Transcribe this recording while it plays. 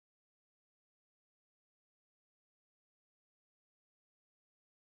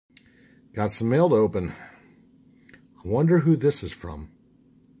Got some mail to open. I wonder who this is from.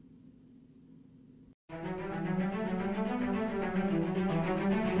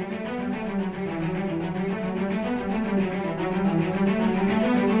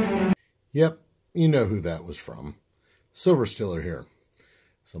 Yep, you know who that was from. Silver Stealer here.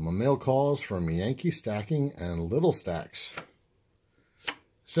 So my mail calls from Yankee Stacking and Little Stacks.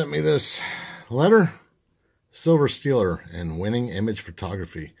 Sent me this letter. Silver Stealer and Winning Image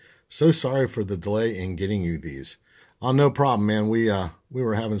Photography. So sorry for the delay in getting you these. Oh, no problem, man. We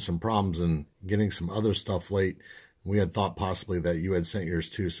were having some problems in getting some other stuff late. We had thought possibly that you had sent yours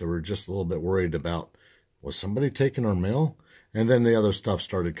too, so we're just a little bit worried about, was somebody taking our mail? And then the other stuff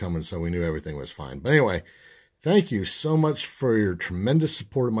started coming, so we knew everything was fine. But anyway, thank you so much for your tremendous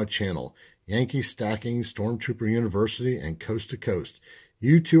support of my channel. Yankee Stacking, Stormtrooper University, and Coast to Coast.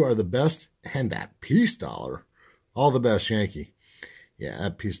 You two are the best, and that peace dollar. All the best, Yankee. Yeah,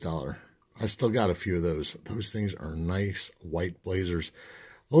 that peace dollar. I still got a few of those. Those things are nice white blazers.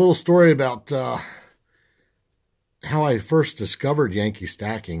 A little story about how I first discovered Yankee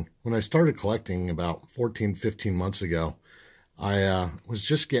Stacking. When I started collecting about 14, 15 months ago, I was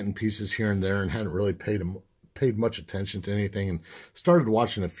just getting pieces here and there and hadn't really paid much attention to anything, and started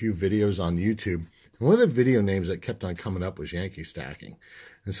watching a few videos on YouTube. And one of the video names that kept on coming up was Yankee Stacking.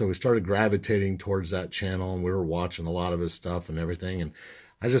 And so we started gravitating towards that channel, and we were watching a lot of his stuff and everything. And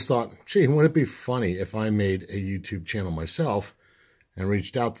I just thought, gee, wouldn't it be funny if I made a YouTube channel myself and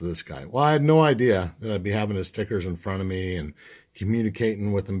reached out to this guy? Well, I had no idea that I'd be having his stickers in front of me and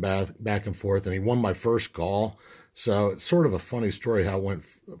communicating with him back and forth. And he won my first call. So it's sort of a funny story how it went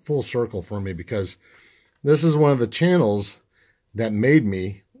full circle for me, because this is one of the channels that made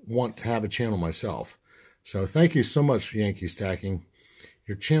me want to have a channel myself. So thank you so much, Yankee Stacking.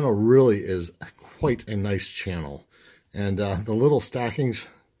 Your channel really is quite a nice channel. And the little stackings.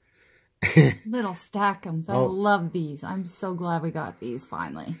 Little stackums. I love these. I'm so glad we got these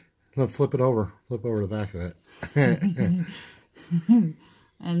finally. Let's flip it over. Flip over the back of it.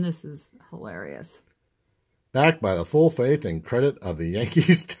 And this is hilarious. Backed by the full faith and credit of the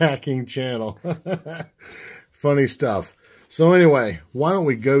Yankee Stacking channel. Funny stuff. So anyway, why don't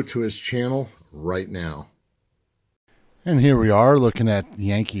we go to his channel right now? And here we are looking at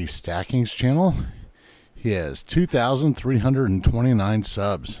Yankee Stacking's channel. He has 2,329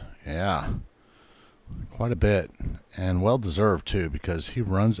 subs. Yeah, quite a bit. And well-deserved too, because he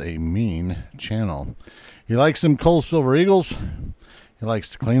runs a mean channel. He likes them cold silver eagles. He likes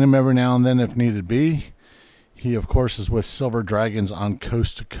to clean them every now and then if needed be. He, of course, is with Silver Dragons on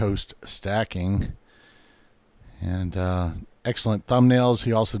Coast to Coast Stacking. And excellent thumbnails.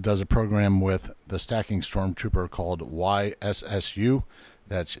 He also does a program with the Stacking Stormtrooper called YSSU.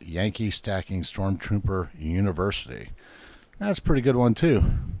 That's Yankee Stacking Stormtrooper University. That's a pretty good one, too.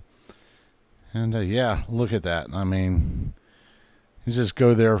 And, yeah, look at that. I mean, you just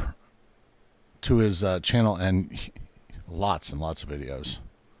go there to his channel and lots and lots of videos.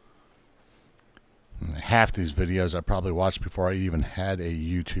 Half these videos I probably watched before I even had a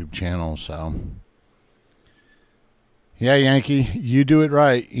YouTube channel, so yeah, Yankee, you do it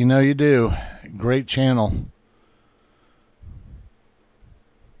right. You know you do. Great channel.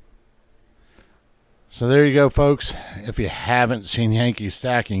 So there you go, folks. If you haven't seen Yankee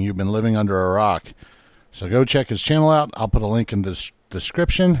Stacking, you've been living under a rock. So go check his channel out. I'll put a link in the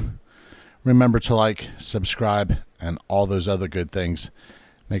description. Remember to like, subscribe, and all those other good things.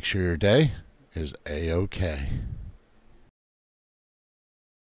 Make sure your day is A-OK.